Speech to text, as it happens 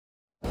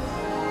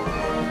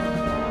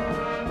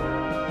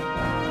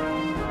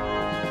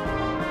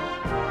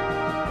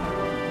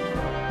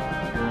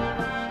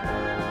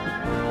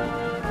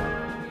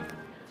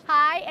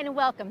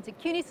welcome to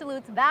CUNY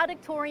Salute's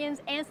Valedictorians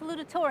and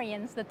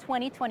Salutatorians, the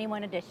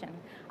 2021 edition.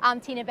 I'm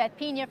Tinabeth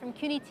Piña from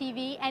CUNY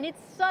TV, and it's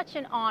such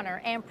an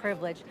honor and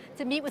privilege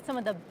to meet with some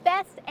of the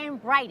best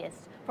and brightest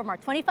from our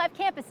 25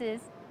 campuses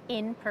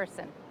in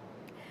person.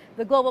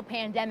 The global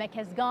pandemic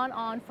has gone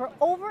on for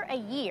over a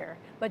year,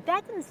 but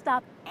that didn't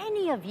stop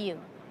any of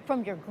you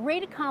from your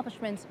great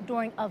accomplishments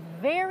during a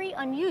very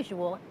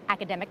unusual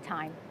academic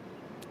time.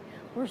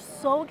 We're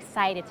so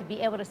excited to be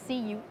able to see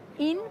you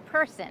in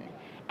person,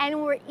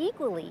 and we're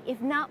equally,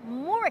 if not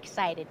more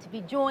excited, to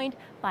be joined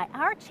by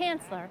our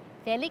Chancellor,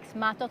 Felix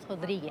Matos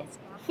Rodriguez,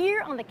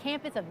 here on the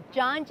campus of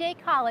John Jay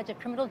College of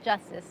Criminal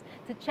Justice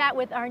to chat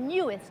with our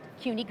newest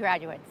CUNY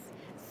graduates.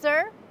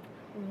 Sir,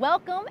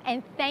 welcome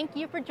and thank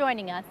you for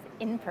joining us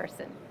in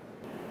person.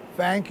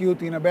 Thank you,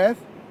 Tinabeth,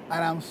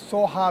 and I'm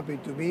so happy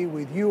to be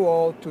with you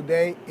all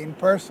today in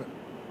person.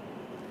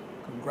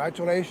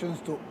 Congratulations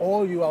to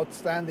all you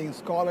outstanding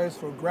scholars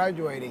for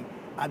graduating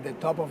at the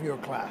top of your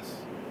class.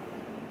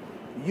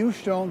 You've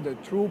shown the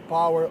true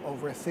power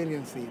of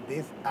resiliency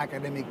this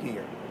academic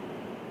year.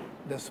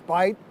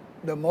 Despite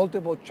the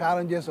multiple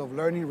challenges of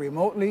learning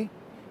remotely,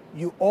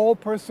 you all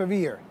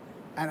persevere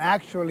and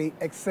actually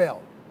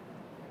excel.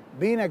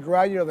 Being a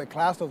graduate of the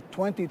class of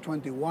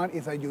 2021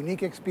 is a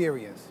unique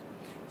experience,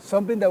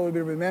 something that will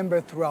be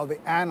remembered throughout the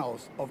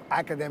annals of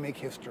academic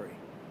history.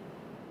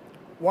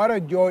 What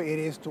a joy it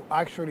is to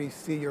actually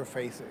see your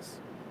faces.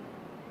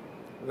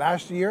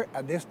 Last year,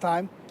 at this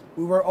time,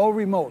 we were all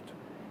remote,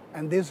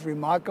 and this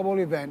remarkable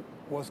event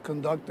was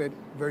conducted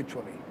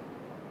virtually.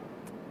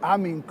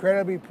 I'm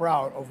incredibly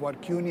proud of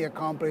what CUNY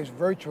accomplished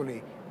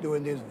virtually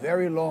during this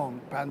very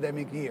long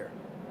pandemic year,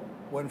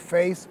 when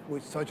faced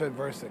with such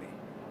adversity.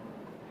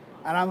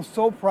 And I'm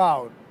so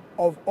proud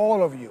of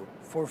all of you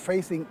for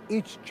facing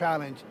each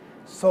challenge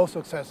so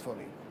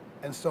successfully.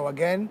 And so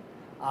again,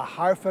 a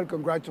heartfelt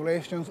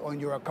congratulations on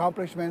your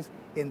accomplishments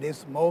in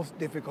this most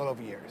difficult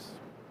of years.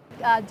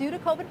 Due to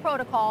COVID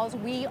protocols,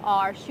 we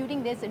are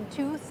shooting this in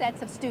two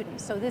sets of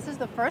students. So this is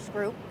the first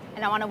group,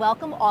 and I want to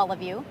welcome all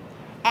of you.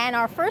 And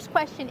our first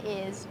question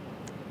is,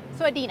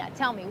 so Adina,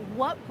 tell me,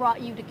 what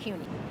brought you to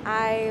CUNY?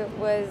 I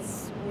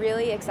was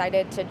really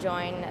excited to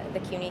join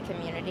the CUNY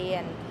community,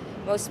 and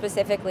most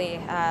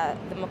specifically,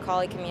 the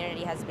Macaulay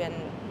community has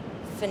been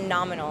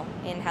phenomenal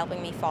in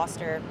helping me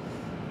foster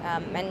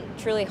and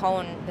truly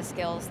hone the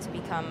skills to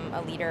become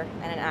a leader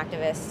and an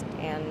activist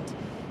and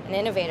an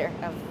innovator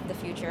of the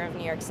future of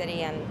New York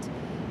City. And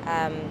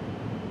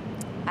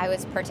I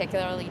was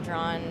particularly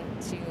drawn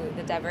to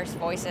the diverse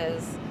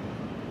voices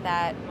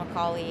that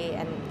Macaulay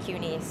and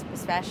CUNY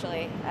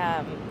especially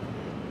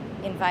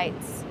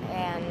invites,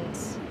 and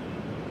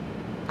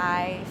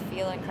I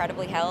feel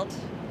incredibly held,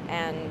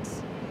 and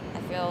I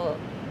feel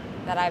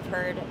that I've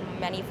heard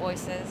many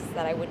voices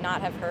that I would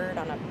not have heard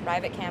on a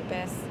private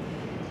campus,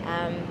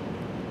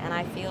 and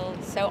I feel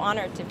so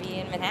honored to be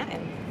in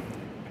Manhattan.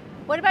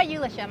 What about you,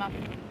 Lashema?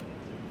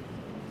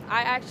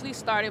 I actually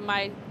started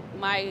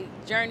my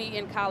journey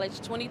in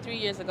college 23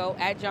 years ago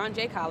at John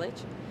Jay College.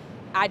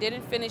 I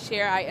didn't finish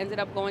here. I ended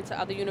up going to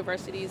other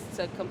universities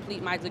to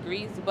complete my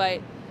degrees, but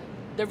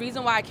the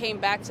reason why I came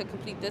back to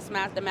complete this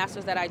the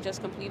master's that I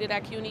just completed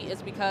at CUNY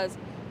is because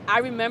I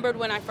remembered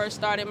when I first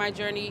started my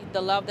journey,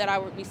 the love that I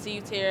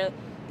received here,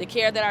 the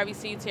care that I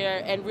received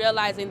here, and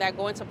realizing that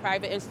going to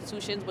private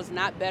institutions was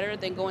not better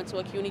than going to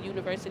a CUNY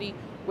university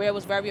where it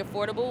was very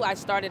affordable. I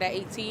started at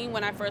 18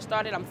 when I first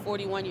started. I'm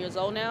 41 years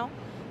old now.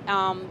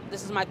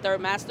 This is my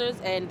third master's,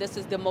 and this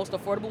is the most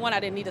affordable one. I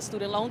didn't need a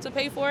student loan to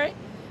pay for it.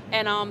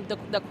 And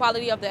the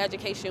quality of the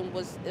education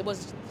was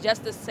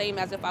just the same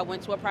as if I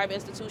went to a private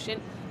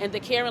institution. And the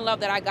care and love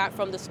that I got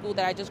from the school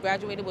that I just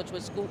graduated, which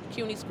was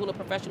CUNY School of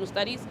Professional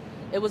Studies,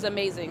 it was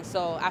amazing.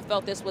 So I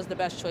felt this was the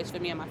best choice for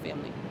me and my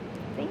family.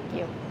 Thank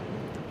you.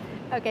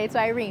 Okay, so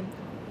Irene,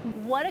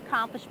 what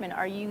accomplishment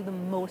are you the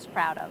most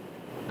proud of?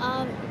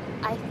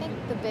 I think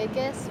the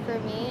biggest for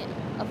me,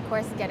 of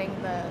course, getting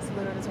the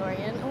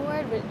Salutatorian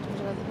Award,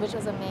 which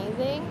was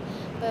amazing,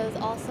 but it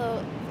was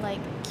also like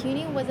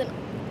CUNY wasn't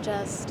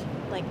just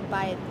like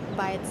by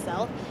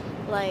itself.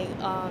 Like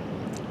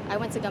I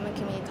went to Government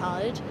Community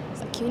College,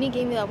 so CUNY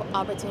gave me the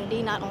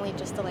opportunity not only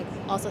just to like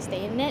also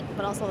stay in it,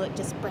 but also like,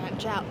 just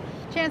branch out.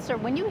 Chancellor,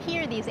 when you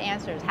hear these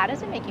answers, how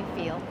does it make you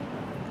feel?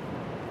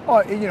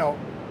 Well, you know,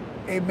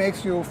 it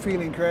makes you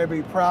feel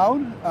incredibly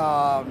proud,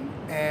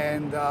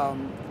 and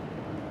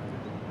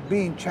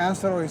being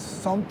chancellor is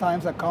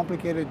sometimes a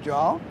complicated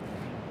job,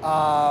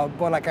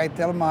 but like I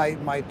tell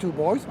my two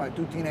boys, my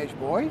two teenage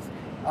boys,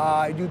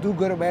 you do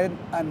go to bed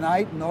at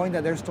night knowing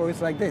that there's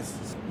stories like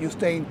this. You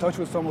stay in touch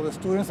with some of the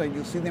students and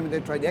you see them in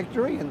their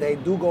trajectory, and they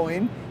do go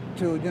in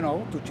to,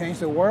 to change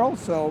the world.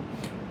 So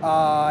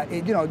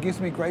it gives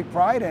me great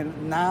pride.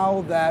 And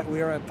now that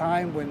we are at a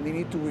time when we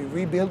need to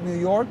rebuild New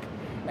York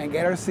and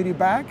get our city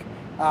back,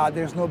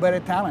 there's no better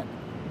talent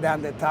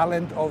than the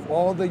talent of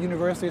all the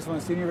universities from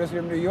the City University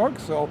of New York.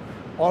 So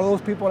all those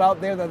people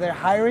out there that they're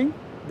hiring,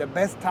 the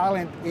best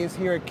talent is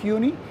here at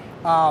CUNY.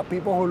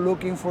 People who are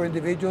looking for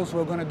individuals who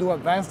are going to do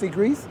advanced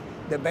degrees,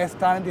 the best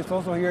talent is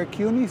also here at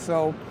CUNY.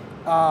 So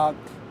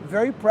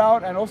very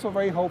proud and also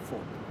very hopeful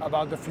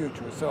about the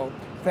future. So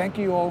thank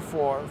you all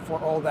for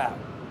all that.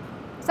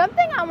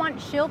 Something I want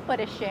Shilpa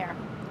to share,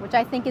 which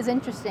I think is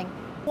interesting.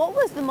 What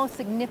was the most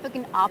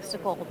significant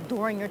obstacle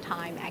during your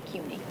time at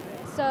CUNY?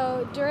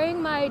 So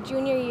during my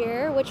junior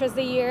year, which was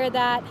the year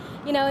that,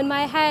 in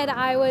my head,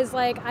 I was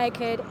like, I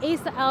could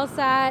ace the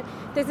LSAT.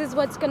 This is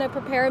what's going to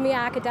prepare me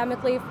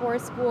academically for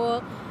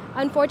school.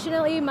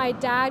 Unfortunately, my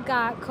dad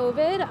got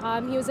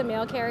COVID. He was a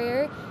mail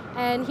carrier,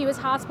 and he was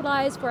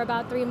hospitalized for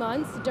about 3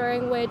 months,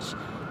 during which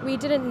we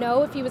didn't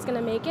know if he was going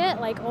to make it.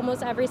 Like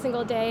almost every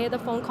single day, the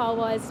phone call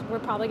was, we're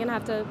probably going to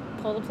have to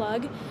pull the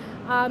plug.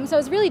 So it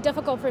was really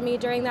difficult for me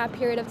during that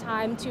period of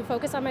time to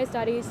focus on my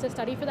studies, to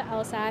study for the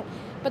LSAT.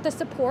 But the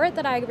support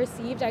that I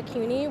received at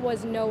CUNY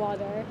was no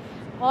other.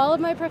 All of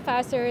my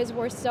professors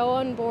were so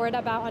on board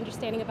about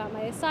understanding about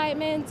my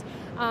assignments.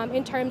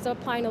 In terms of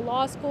applying to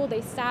law school,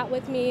 they sat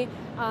with me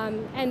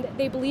and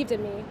they believed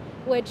in me,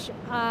 which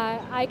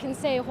I can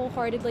say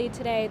wholeheartedly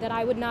today that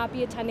I would not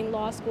be attending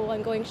law school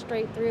and going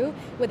straight through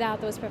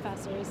without those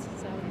professors.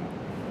 So.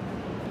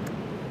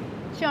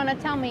 Shona,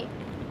 tell me,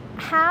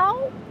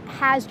 how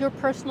has your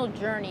personal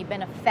journey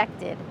been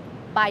affected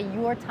by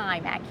your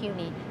time at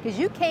CUNY? Because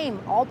you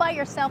came all by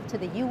yourself to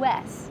the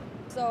U.S.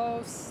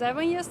 So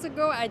 7 years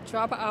ago, I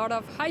dropped out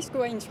of high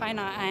school in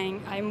China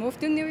and I moved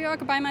to New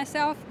York by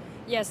myself.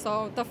 Yeah,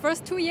 so the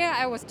first 2 years,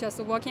 I was just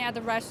working at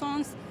the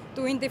restaurants,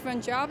 doing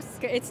different jobs.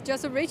 It's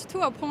just reached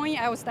to a point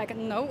I was like,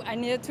 no, I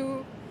need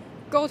to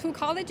go to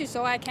college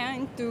so I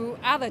can do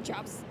other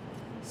jobs.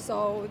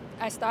 So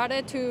I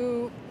started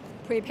to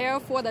prepare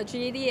for the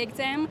GED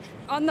exam.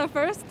 On the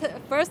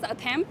first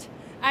attempt,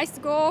 I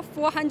scored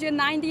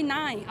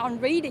 499 on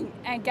reading,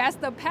 and guess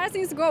the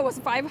passing score was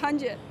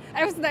 500.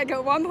 I was like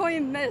 1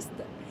 point missed.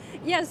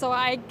 Yeah, so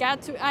I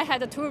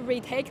had to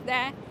retake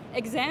that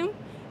exam.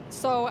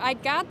 So I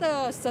got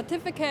the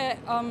certificate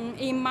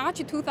in March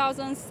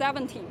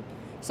 2017.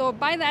 So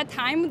by that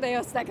time,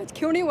 there's like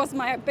CUNY was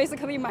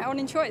basically my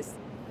only choice.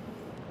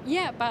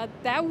 Yeah, but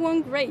that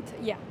went great.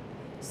 Yeah.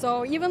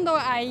 So even though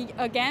I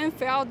again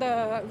failed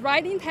the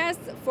writing test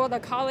for the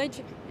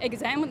college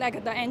exam,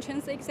 like the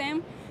entrance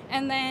exam,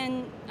 and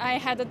then I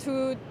had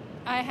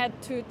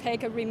to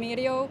take a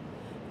remedial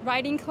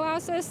writing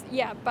classes.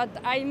 Yeah, but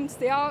I'm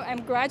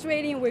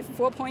graduating with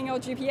 4.0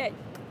 GPA.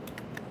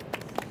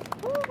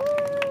 Woo-hoo!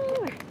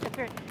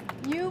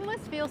 You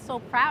must feel so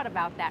proud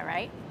about that,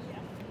 right?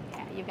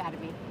 Yeah, you got to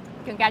be.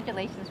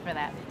 Congratulations for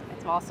that.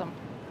 That's awesome.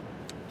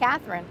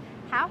 Catherine,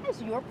 how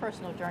has your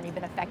personal journey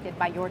been affected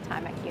by your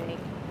time at CUNY?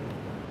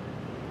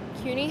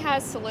 CUNY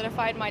has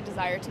solidified my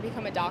desire to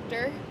become a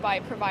doctor by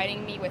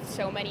providing me with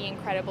so many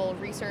incredible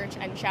research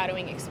and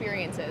shadowing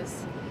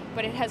experiences.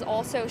 But it has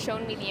also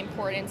shown me the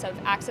importance of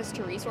access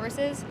to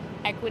resources,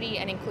 equity,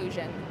 and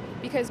inclusion.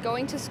 Because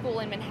going to school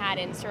in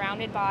Manhattan,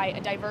 surrounded by a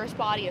diverse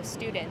body of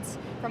students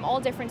from all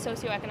different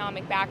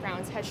socioeconomic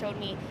backgrounds, has showed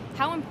me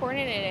how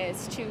important it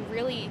is to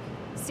really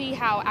see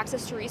how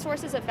access to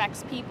resources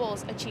affects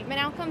people's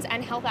achievement outcomes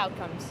and health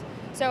outcomes.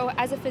 So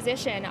as a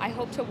physician, I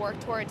hope to work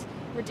towards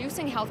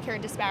reducing healthcare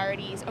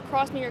disparities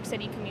across New York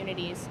City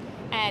communities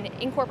and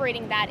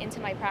incorporating that into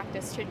my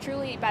practice to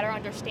truly better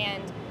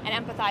understand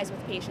and empathize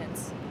with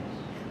patients.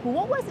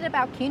 What was it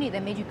about CUNY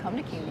that made you come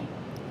to CUNY?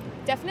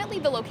 Definitely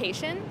the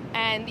location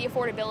and the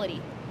affordability.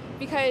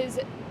 Because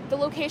the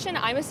location,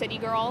 I'm a city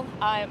girl.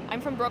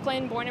 I'm from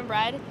Brooklyn, born and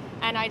bred,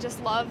 and I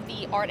just love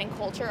the art and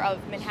culture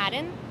of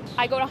Manhattan.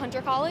 I go to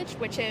Hunter College,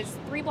 which is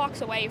 3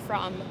 blocks away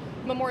from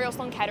Memorial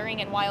Sloan Kettering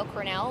and Weill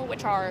Cornell,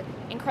 which are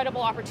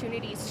incredible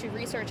opportunities to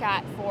research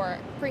at for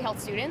pre-health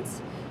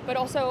students, but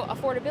also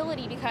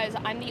affordability because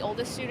I'm the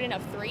oldest student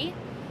of 3,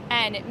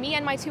 and me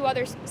and my 2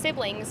 other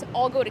siblings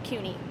all go to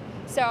CUNY.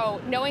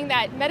 So knowing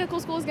that medical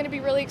school is going to be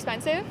really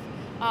expensive,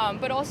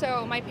 but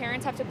also my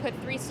parents have to put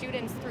 3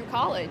 students through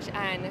college,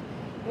 and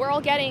we're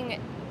all getting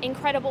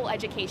incredible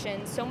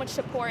education, so much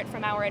support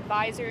from our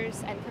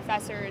advisors and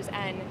professors,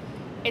 and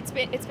it's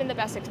been the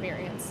best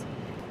experience.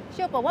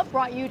 Shilpa, what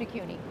brought you to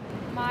CUNY?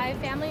 My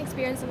family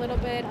experienced a little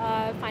bit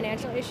of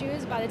financial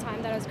issues by the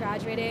time that I was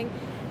graduating.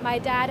 My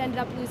dad ended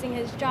up losing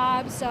his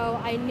job, so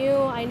I knew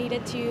I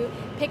needed to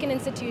pick an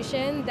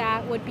institution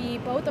that would be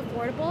both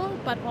affordable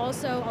but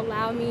also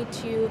allow me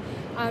to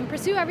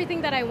pursue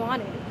everything that I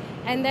wanted.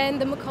 And then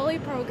the Macaulay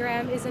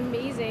program is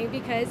amazing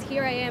because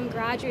here I am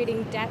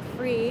graduating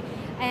debt-free,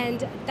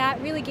 and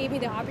that really gave me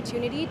the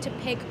opportunity to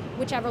pick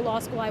whichever law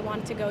school I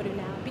wanted to go to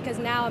now, because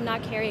now I'm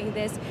not carrying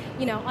this,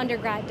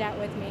 undergrad debt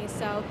with me.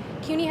 So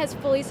CUNY has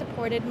fully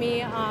supported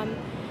me,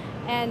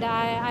 and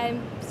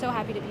I'm so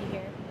happy to be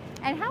here.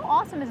 And how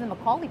awesome is the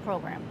Macaulay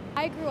program?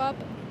 I grew up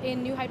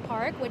in New Hyde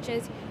Park, which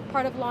is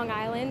part of Long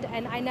Island,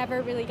 and I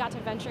never really got to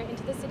venture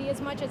into the city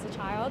as much as a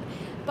child.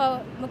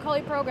 But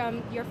Macaulay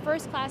program, your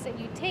first class that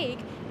you take,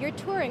 you're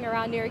touring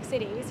around New York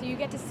City. So you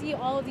get to see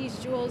all of these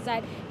jewels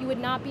that you would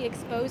not be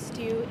exposed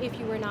to if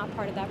you were not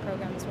part of that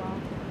program as well.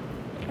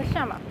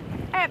 Shama,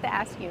 I have to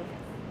ask you,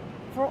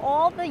 for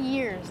all the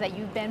years that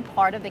you've been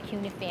part of the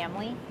CUNY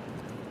family,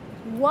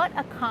 what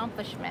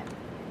accomplishment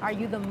are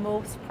you the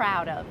most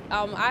proud of?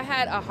 I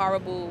had a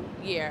horrible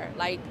year.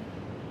 Like,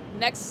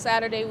 next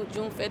Saturday,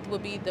 June 5th,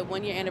 would be the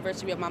 1-year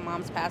anniversary of my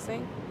mom's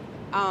passing.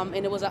 And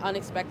it was an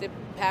unexpected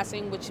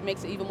passing, which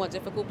makes it even more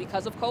difficult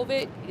because of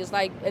COVID. It's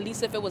like, at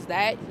least if it was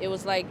that, it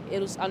was like, it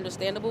was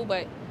understandable,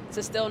 but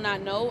to still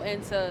not know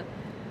and to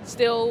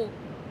still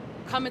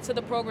come into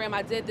the program.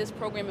 I did this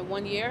program in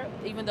 1 year,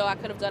 even though I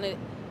could have done it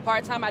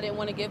part-time. I didn't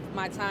want to give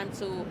my time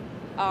to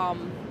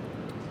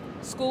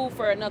school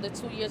for another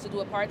 2 years to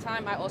do it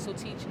part-time. I also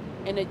teach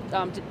in a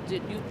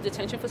youth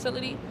detention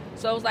facility.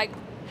 So it was like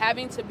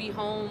having to be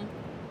home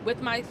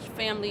with my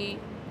family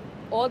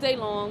all day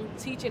long,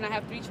 teaching. I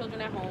have 3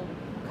 children at home,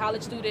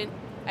 college student,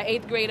 an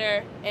 8th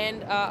grader,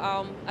 and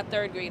a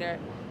 3rd grader.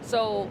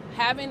 So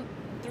having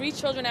 3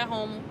 children at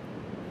home,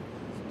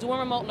 doing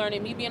remote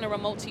learning, me being a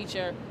remote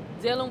teacher,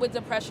 dealing with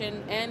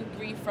depression and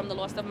grief from the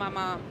loss of my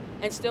mom,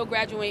 and still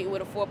graduating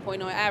with a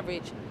 4.0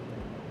 average,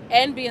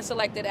 and being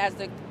selected as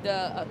the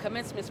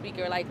commencement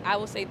speaker, like, I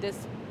will say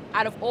this,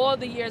 out of all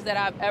the years that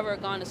I've ever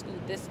gone to school,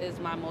 this is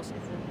my most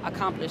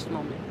accomplished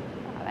moment.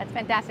 Oh, that's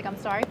fantastic. I'm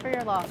sorry for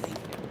your loss.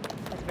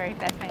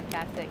 That's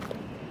fantastic.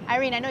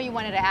 Irene, I know you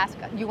wanted to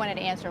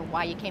answer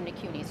why you came to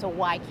CUNY, so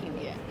why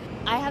CUNY? Yeah.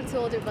 I have 2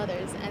 older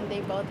brothers, and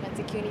they both went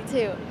to CUNY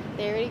too.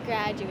 They already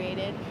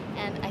graduated,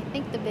 and I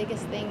think the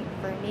biggest thing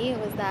for me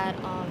was that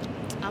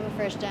I'm a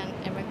first-gen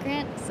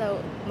immigrant,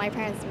 so my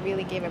parents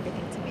really gave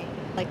everything to me.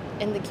 Like,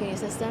 in the CUNY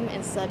system,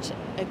 it's such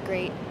a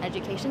great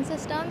education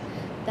system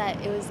that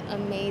it was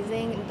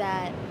amazing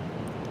that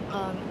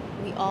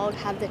we all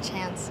have the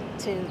chance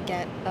to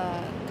get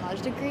a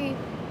college degree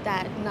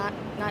that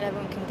not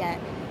everyone can get,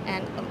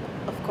 and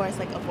of course,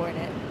 like, afford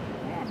it.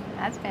 Yeah,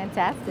 that's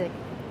fantastic.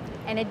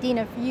 And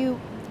Adina, for you,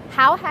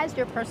 how has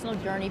your personal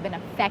journey been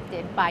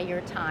affected by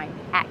your time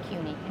at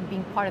CUNY and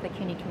being part of the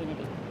CUNY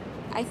community?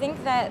 I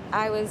think that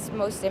I was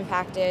most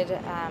impacted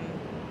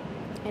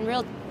in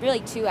really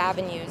 2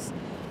 avenues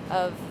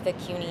of the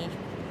CUNY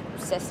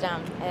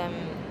system.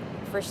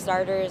 For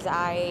starters,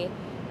 I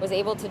was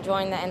able to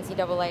join the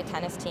NCAA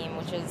tennis team,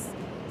 which is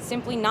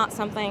simply not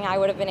something I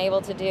would have been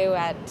able to do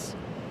at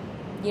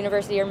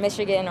University or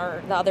Michigan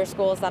or the other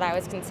schools that I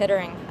was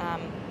considering.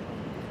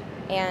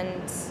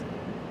 And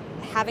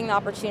having the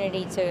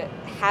opportunity to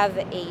have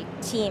a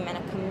team and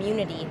a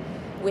community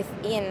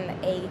within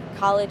a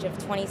college of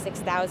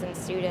 26,000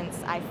 students,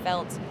 I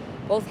felt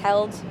both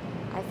held.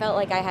 I felt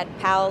like I had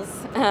pals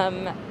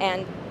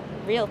and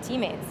real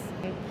teammates.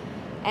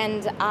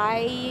 And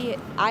I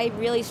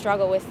really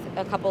struggle with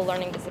a couple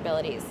learning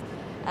disabilities,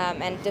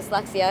 and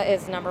dyslexia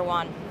is number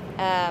 1.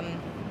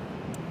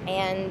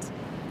 And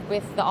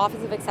with the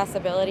Office of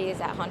Accessibilities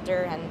at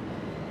Hunter and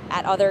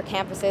at other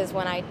campuses,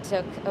 when I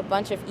took a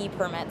bunch of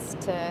e-permits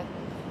to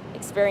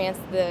experience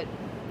the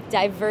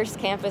diverse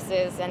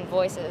campuses and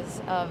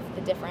voices of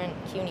the different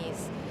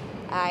CUNYs,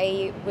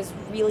 I was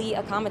really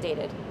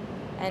accommodated.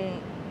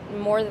 And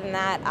more than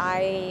that,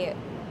 I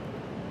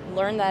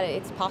learned that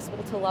it's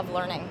possible to love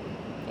learning.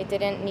 It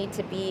didn't need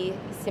to be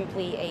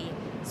simply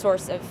a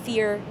source of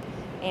fear,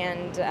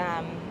 and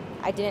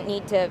I didn't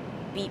need to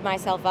beat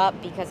myself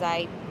up because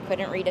I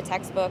couldn't read a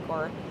textbook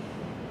or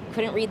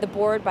couldn't read the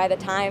board by the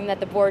time that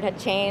the board had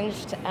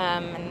changed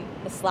and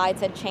the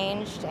slides had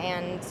changed.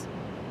 And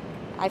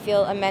I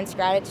feel immense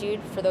gratitude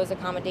for those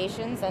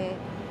accommodations, and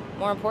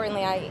more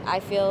importantly, I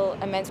feel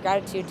immense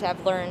gratitude to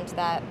have learned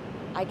that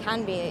I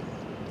can be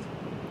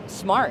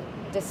smart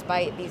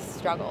despite these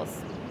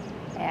struggles.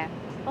 Yeah.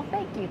 Well,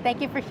 thank you.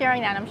 Thank you for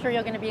sharing that. I'm sure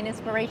you're going to be an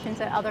inspiration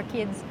to other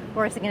kids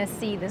who are going to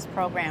see this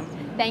program.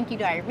 Thank you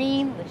to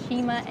Irene,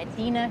 Lashima,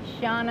 Adina,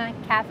 Shauna,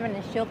 Catherine,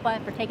 and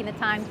Shilpa for taking the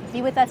time to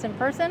be with us in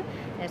person,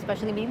 and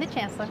especially meeting the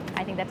Chancellor.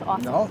 I think that's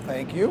awesome. No,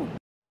 thank you.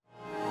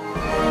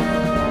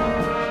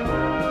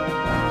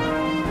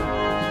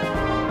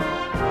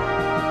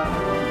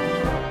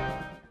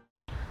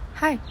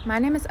 Hi, my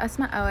name is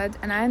Asma Awad,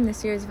 and I am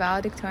this year's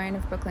valedictorian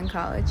of Brooklyn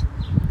College.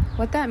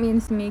 What that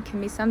means to me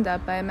can be summed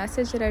up by a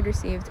message that I'd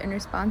received in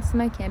response to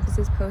my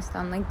campus's post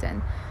on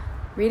LinkedIn.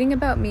 Reading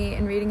about me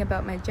and reading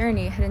about my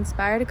journey had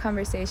inspired a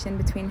conversation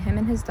between him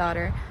and his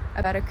daughter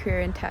about a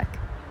career in tech.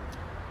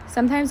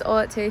 Sometimes all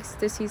it takes is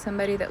to see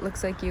somebody that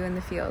looks like you in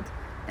the field,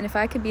 and if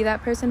I could be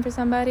that person for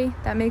somebody,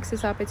 that makes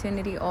this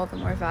opportunity all the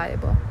more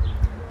valuable.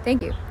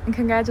 Thank you, and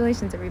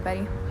congratulations,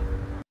 everybody.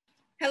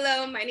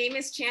 Hello, my name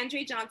is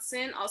Chandra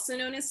Johnson, also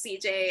known as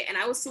CJ, and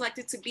I was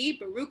selected to be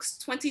Baruch's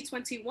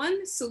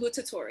 2021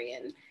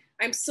 Salutatorian.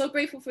 I'm so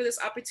grateful for this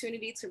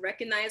opportunity to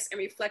recognize and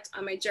reflect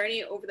on my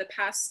journey over the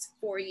past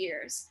 4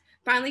 years.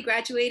 Finally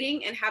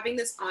graduating and having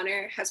this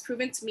honor has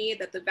proven to me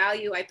that the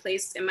value I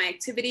placed in my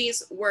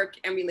activities, work,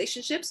 and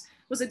relationships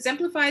was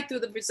exemplified through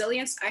the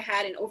resilience I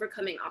had in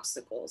overcoming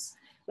obstacles.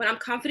 When I'm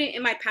confident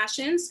in my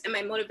passions and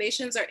my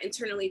motivations are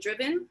internally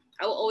driven,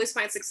 I will always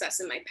find success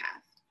in my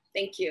path.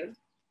 Thank you.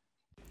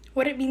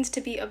 What it means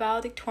to be a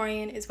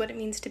valedictorian is what it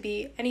means to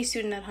be any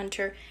student at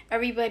Hunter.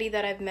 Everybody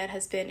that I've met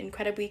has been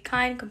incredibly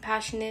kind,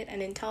 compassionate,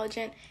 and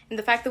intelligent, and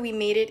the fact that we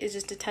made it is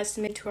just a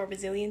testament to our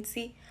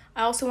resiliency.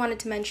 I also wanted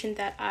to mention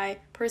that I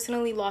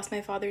personally lost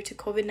my father to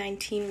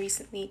COVID-19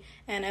 recently,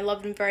 and I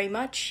loved him very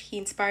much. He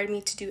inspired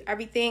me to do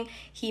everything.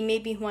 He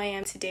made me who I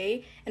am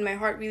today, and my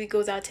heart really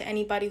goes out to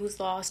anybody who's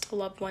lost a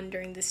loved one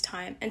during this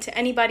time, and to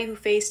anybody who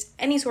faced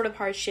any sort of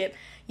hardship.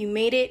 You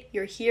made it,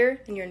 you're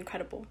here, and you're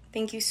incredible.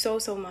 Thank you so,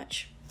 so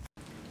much.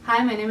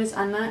 Hi, my name is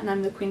Anna, and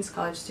I'm the Queen's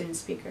College Student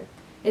Speaker.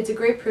 It's a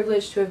great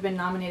privilege to have been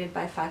nominated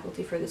by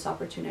faculty for this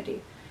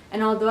opportunity.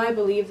 And although I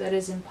believe that it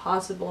is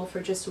impossible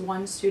for just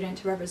one student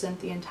to represent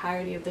the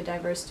entirety of the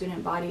diverse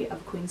student body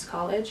of Queen's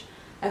College,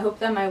 I hope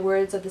that my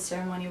words at the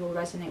ceremony will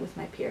resonate with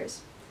my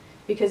peers.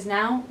 Because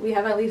now, we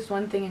have at least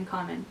one thing in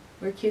common.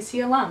 We're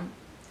QC alum.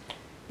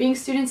 Being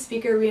student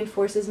speaker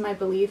reinforces my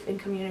belief in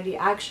community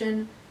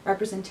action,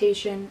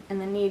 representation, and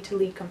the need to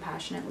lead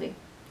compassionately.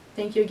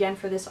 Thank you again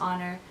for this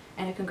honor,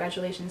 and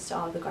congratulations to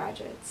all of the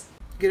graduates.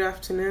 Good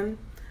afternoon.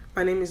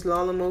 My name is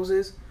Lala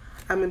Moses.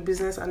 I'm a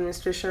business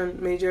administration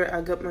major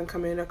at Gutman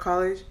Community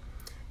College.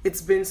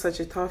 It's been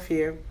such a tough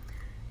year,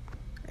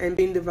 and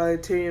being the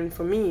valedictorian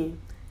for me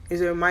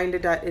is a reminder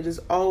that it is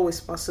always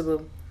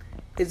possible.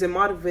 It's a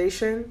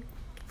motivation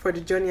for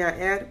the journey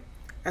ahead,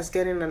 as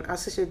getting an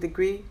associate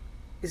degree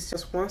is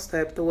just one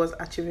step towards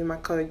achieving my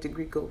college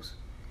degree goals.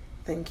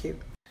 Thank you.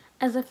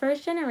 As a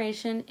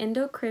first-generation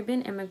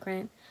Indo-Caribbean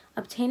immigrant,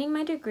 obtaining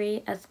my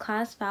degree as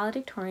class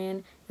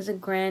valedictorian is a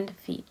grand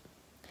feat.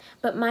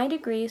 But my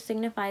degree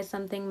signifies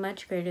something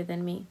much greater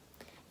than me.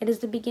 It is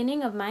the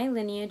beginning of my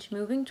lineage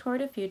moving toward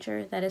a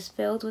future that is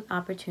filled with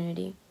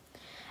opportunity.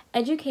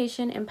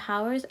 Education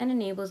empowers and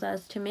enables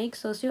us to make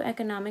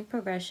socioeconomic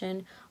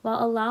progression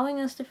while allowing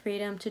us the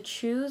freedom to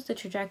choose the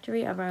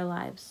trajectory of our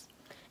lives.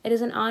 It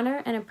is an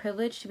honor and a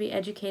privilege to be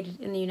educated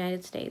in the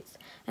United States,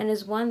 and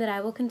is one that I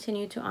will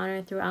continue to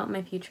honor throughout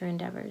my future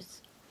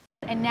endeavors.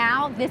 And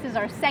now, this is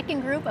our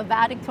second group of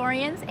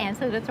valedictorians and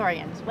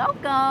salutatorians.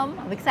 Welcome.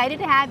 I'm excited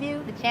to have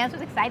you. The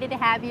Chancellor's excited to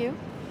have you.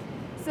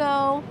 So,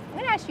 I'm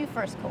going to ask you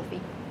first,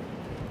 Kofi.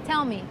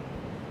 Tell me,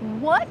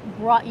 what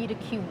brought you to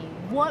CUNY?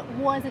 What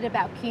was it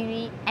about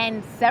CUNY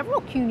and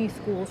several CUNY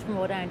schools, from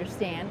what I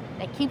understand,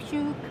 that keeps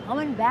you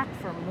coming back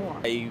for more?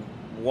 I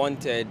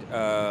wanted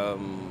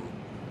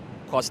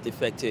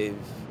cost-effective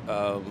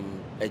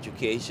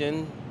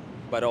education,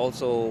 but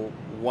also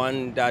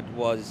one that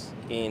was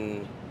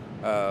in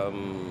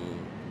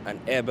an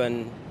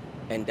urban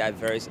and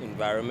diverse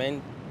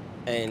environment,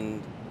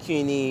 and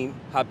CUNY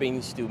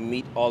happens to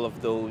meet all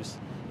of those.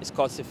 It's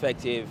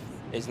cost-effective,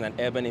 it's in an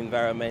urban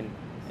environment,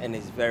 and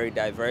it's very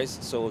diverse.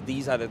 So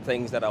these are the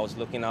things that I was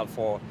looking out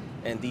for,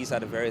 and these are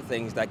the very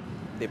things that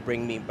they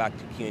bring me back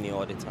to CUNY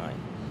all the time.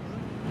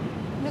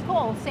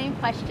 Nicole, same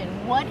question.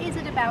 What is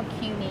it about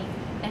CUNY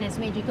that has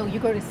made you go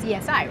to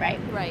CSI, right?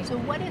 Right. So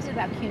what is it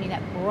about CUNY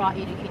that brought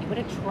you to CUNY? What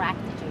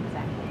attracted you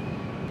exactly?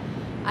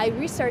 I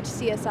researched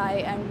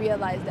CSI and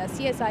realized that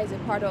CSI is a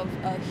part of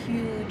a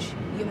huge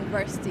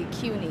university,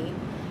 CUNY.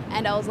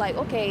 And I was like,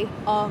 okay,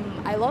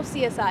 I love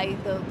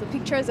CSI. The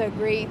pictures are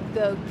great.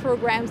 The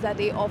programs that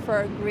they offer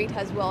are great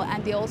as well.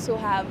 And they also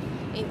have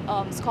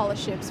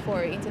scholarships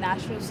for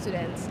international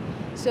students.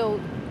 So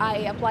I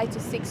applied to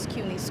 6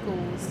 CUNY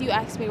schools. You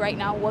asked me right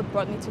now what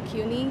brought me to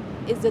CUNY.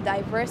 It's the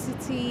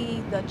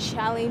diversity, the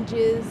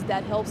challenges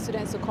that help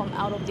students to come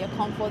out of their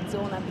comfort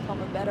zone and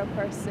become a better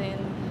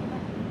person.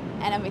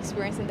 And I'm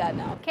experiencing that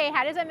now. Okay,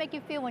 how does that make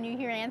you feel when you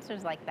hear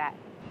answers like that?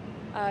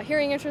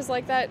 Hearing answers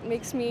like that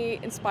makes me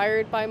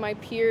inspired by my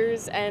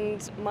peers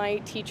and my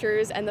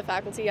teachers and the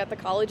faculty at the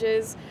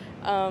colleges.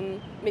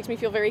 Makes me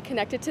feel very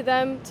connected to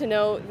them, to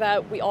know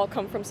that we all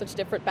come from such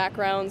different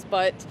backgrounds,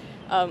 but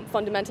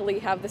fundamentally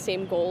have the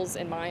same goals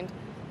in mind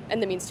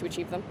and the means to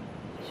achieve them.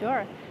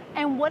 Sure.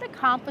 And what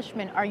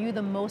accomplishment are you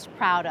the most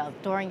proud of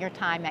during your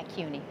time at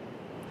CUNY?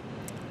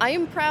 I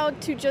am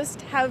proud to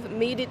just have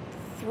made it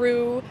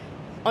through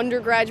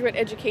undergraduate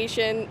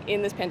education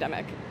in this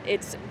pandemic.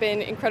 It's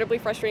been incredibly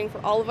frustrating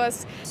for all of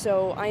us,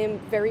 so I am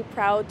very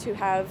proud to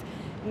have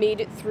made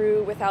it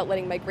through without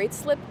letting my grades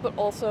slip, but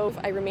also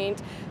I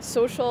remained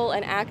social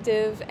and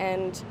active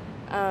and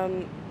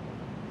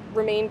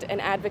remained an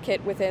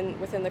advocate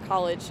within the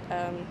college.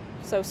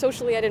 So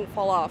socially I didn't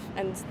fall off,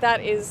 and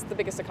that is the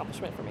biggest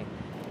accomplishment for me.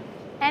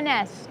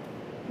 NS,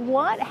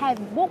 what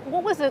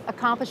was the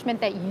accomplishment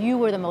that you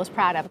were the most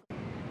proud of?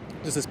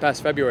 Just this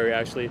past February,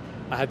 actually,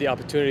 I had the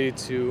opportunity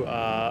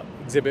to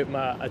exhibit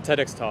a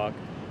TEDx talk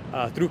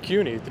through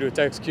CUNY, through a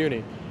TEDx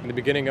CUNY. In the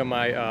beginning of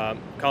my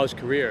college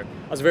career,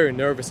 I was a very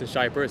nervous and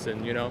shy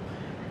person, you know,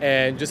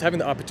 and just having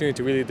the opportunity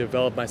to really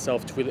develop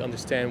myself, to really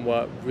understand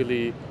what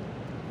really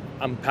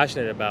I'm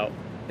passionate about,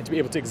 and to be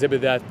able to exhibit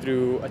that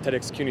through a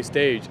TEDx CUNY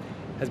stage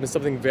has been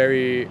something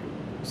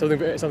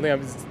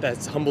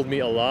that's humbled me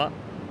a lot,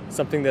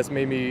 something that's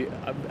made me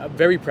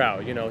very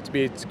proud, you know, to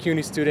be a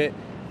CUNY student,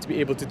 to be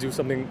able to do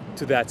something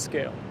to that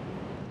scale.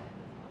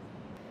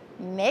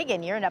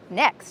 Megan, you're up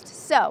next.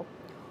 So,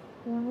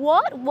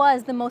 What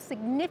was the most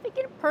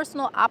significant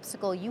personal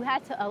obstacle you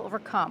had to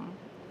overcome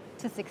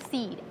to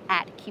succeed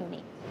at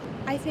CUNY?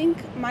 I think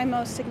my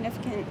most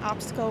significant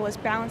obstacle was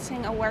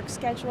balancing a work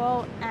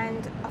schedule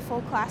and a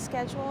full class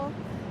schedule.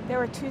 There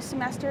were 2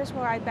 semesters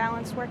where I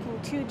balanced working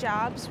 2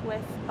 jobs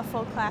with a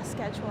full class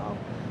schedule.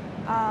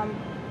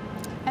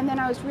 And then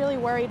I was really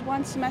worried.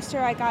 One semester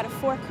I got a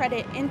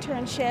 4-credit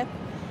internship,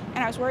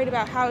 and I was worried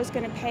about how I was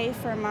going to pay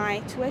for my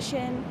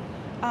tuition.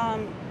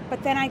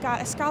 But then I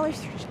got a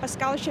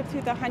scholarship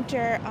through the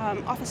Hunter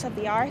Office of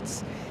the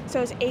Arts, so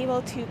I was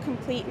able to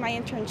complete my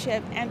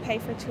internship and pay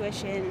for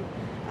tuition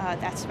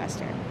that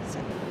semester. So.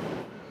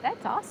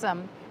 That's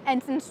awesome.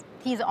 And since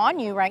he's on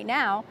you right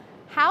now,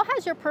 how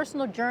has your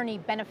personal journey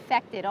been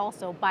affected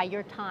also by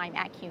your time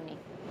at CUNY?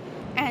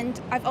 And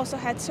I've also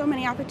had so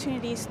many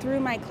opportunities through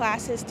my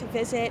classes to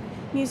visit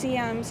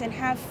museums and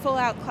have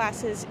full-out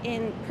classes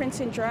in prints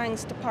and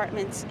drawings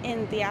departments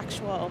in the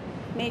actual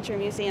major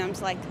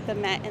museums like the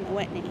Met and the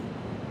Whitney,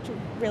 which are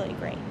really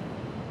great.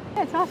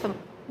 That's awesome.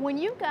 When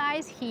you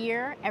guys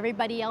hear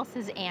everybody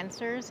else's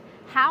answers,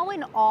 how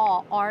in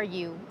awe are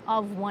you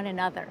of one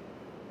another?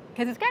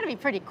 Because it's got to be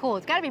pretty cool.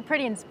 It's got to be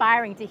pretty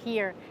inspiring to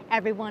hear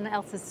everyone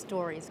else's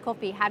stories.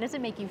 Kofi, how does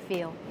it make you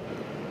feel?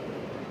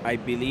 I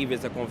believe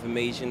it's a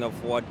confirmation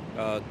of what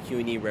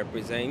CUNY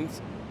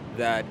represents,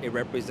 that it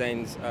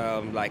represents,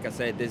 like I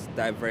said, this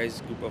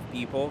diverse group of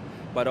people,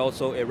 but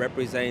also it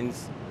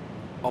represents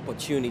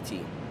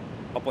opportunity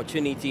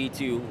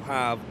to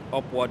have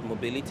upward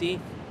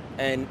mobility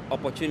and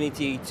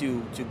opportunity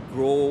to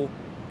grow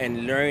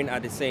and learn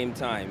at the same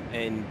time.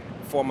 And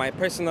for my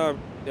personal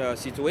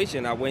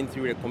situation, I went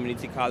through a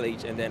community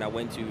college, and then I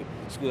went to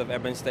School of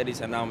Urban Studies,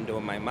 and now I'm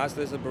doing my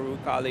master's at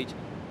Baruch College,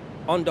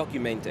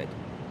 undocumented.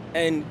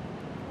 And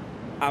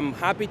I'm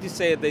happy to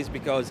say this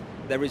because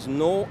there is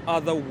no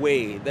other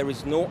way, there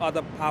is no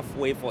other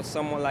pathway for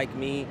someone like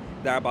me.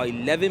 There are about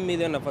 11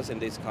 million of us in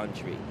this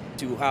country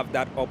to have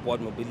that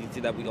upward mobility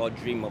that we all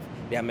dream of,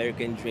 the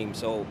American dream.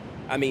 So,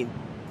 I mean,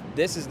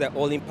 this is the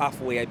only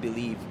pathway, I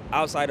believe.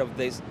 Outside of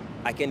this,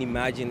 I can't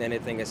imagine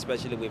anything,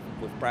 especially with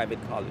private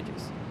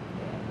colleges.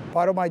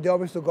 Part of my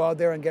job is to go out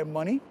there and get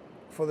money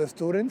for the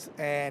students,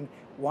 and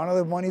one of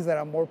the monies that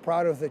I'm more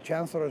proud of is the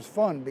Chancellor's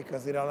Fund,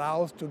 because it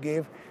allows to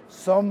give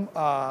some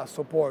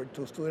support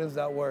to students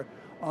that were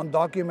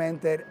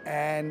undocumented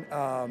and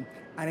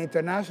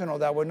international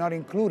that were not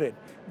included.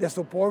 The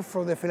support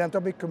from the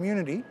philanthropic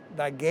community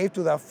that gave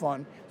to that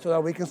fund so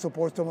that we can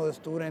support some of the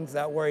students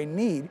that were in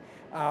need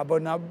but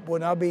were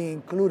not being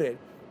included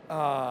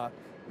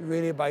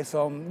really by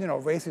some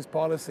racist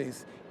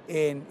policies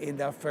in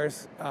that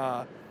first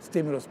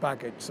stimulus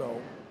package.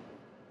 So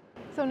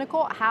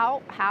Nicole,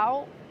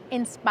 how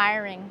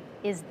inspiring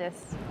is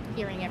this,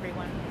 hearing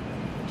everyone?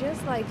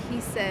 Just like he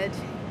said,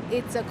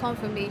 it's a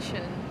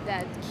confirmation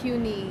that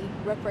CUNY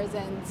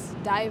represents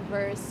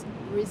diverse,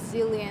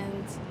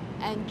 resilient,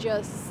 and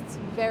just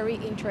very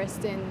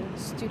interesting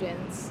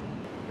students.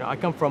 I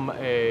come from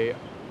an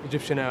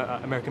Egyptian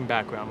American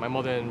background. My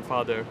mother and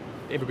father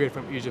immigrated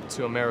from Egypt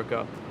to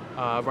America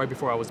right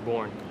before I was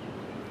born.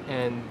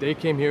 And they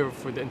came here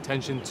for the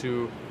intention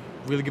to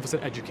really give us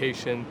an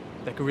education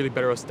that could really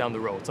better us down the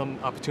road, some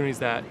opportunities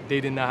that they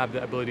did not have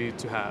the ability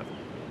to have.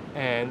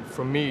 And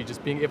for me,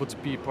 just being able to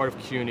be part of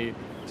CUNY,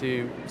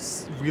 to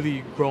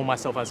really grow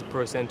myself as a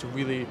person, to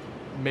really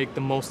make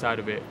the most out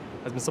of it,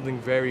 has been something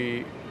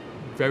very,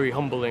 very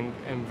humbling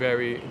and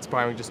very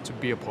inspiring just to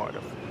be a part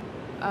of.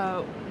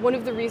 One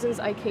of the reasons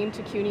I came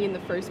to CUNY in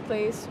the first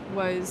place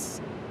was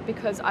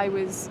because I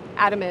was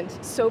adamant,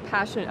 so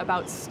passionate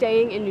about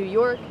staying in New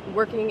York,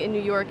 working in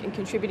New York, and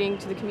contributing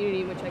to the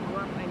community in which I grew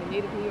up. I'm a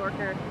native New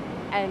Yorker,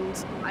 and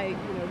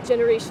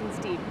generations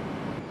deep.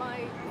 My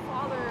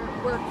father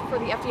worked for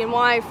the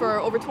FDNY for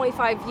over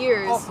 25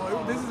 years. Oh,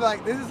 so this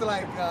is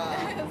like.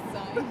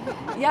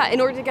 Yeah,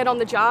 in order to get on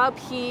the job,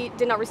 he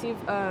did not receive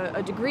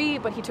a degree,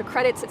 but he took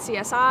credits at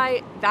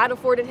CSI. That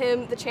afforded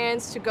him the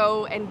chance to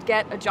go and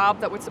get a job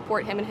that would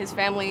support him and his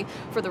family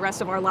for the rest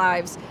of our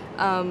lives.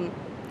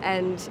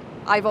 And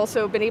I've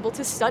also been able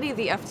to study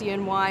the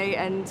FDNY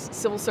and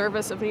civil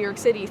service of New York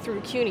City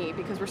through CUNY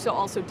because we're still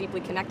also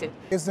deeply connected.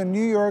 It's the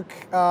New York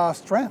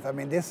strength. I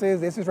mean, this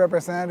is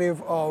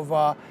representative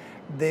of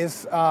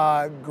this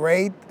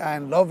great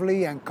and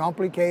lovely and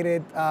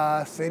complicated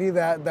city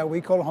that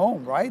we call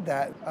home, right?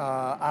 That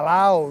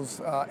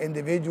allows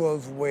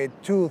individuals with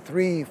 2,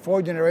 3,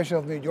 4 generations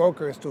of New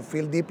Yorkers to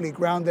feel deeply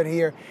grounded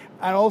here,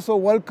 and also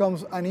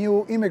welcomes a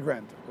new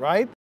immigrant,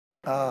 right?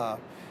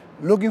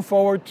 Looking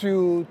forward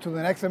to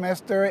the next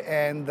semester,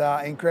 and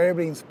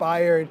incredibly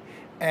inspired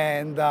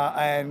and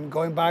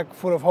going back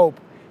full of hope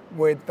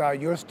with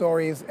your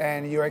stories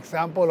and your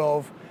example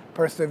of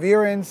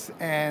perseverance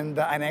and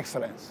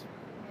excellence.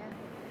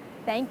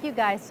 Thank you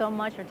guys so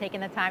much for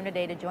taking the time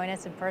today to join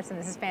us in person.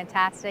 This is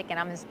fantastic, and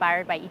I'm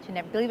inspired by each and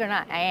every, believe it or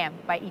not, I am,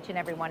 by each and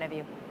every one of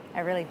you.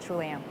 I really,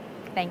 truly am.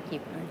 Thank you.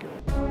 Thank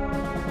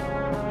you.